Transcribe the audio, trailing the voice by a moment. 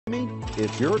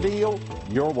It's your deal,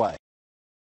 your way.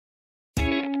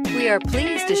 We are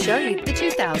pleased to show you the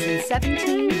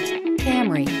 2017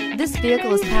 Camry. This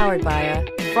vehicle is powered by a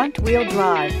front-wheel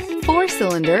drive,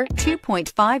 4-cylinder,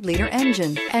 2.5-liter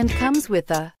engine, and comes with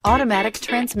a automatic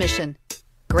transmission.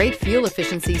 Great fuel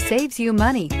efficiency saves you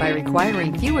money by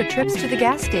requiring fewer trips to the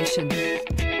gas station.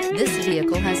 This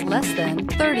vehicle has less than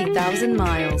 30,000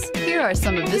 miles. Here are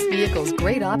some of this vehicle's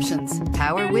great options: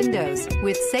 power windows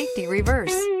with safety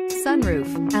reverse,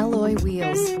 sunroof, alloy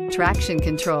wheels, traction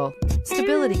control,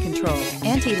 stability control,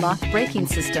 anti-lock braking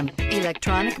system,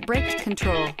 electronic brake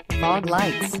control, fog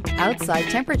lights, outside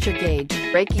temperature gauge,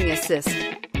 braking assist.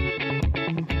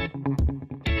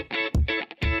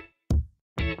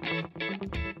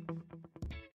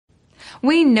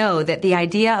 We know that the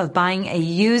idea of buying a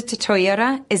used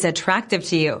Toyota is attractive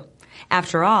to you.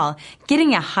 After all,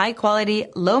 getting a high-quality,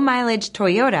 low-mileage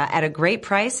Toyota at a great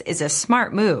price is a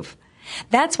smart move.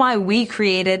 That's why we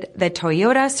created the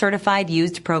Toyota Certified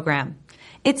Used Program.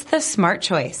 It's the smart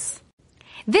choice.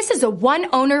 This is a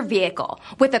one-owner vehicle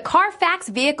with a Carfax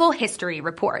Vehicle History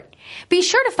Report. Be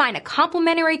sure to find a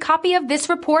complimentary copy of this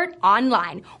report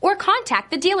online or contact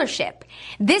the dealership.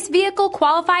 This vehicle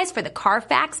qualifies for the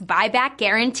Carfax Buyback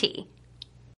Guarantee.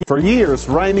 For years,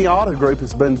 Ramey Auto Group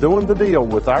has been doing the deal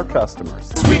with our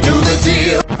customers. We do the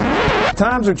deal.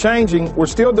 Times are changing. We're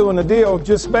still doing the deal,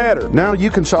 just better. Now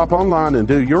you can shop online and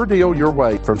do your deal your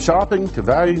way, from shopping to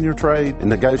valuing your trade and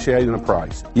negotiating a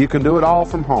price. You can do it all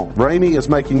from home. Ramey is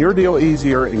making your deal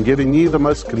easier and giving you the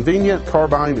most convenient car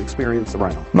buying experience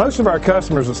around. Most of our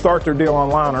customers that start their deal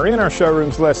online are in our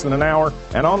showrooms less than an hour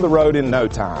and on the road in no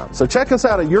time. So check us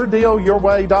out at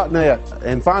yourdealyourway.net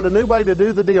and find a new way to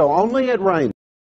do the deal only at Ramey.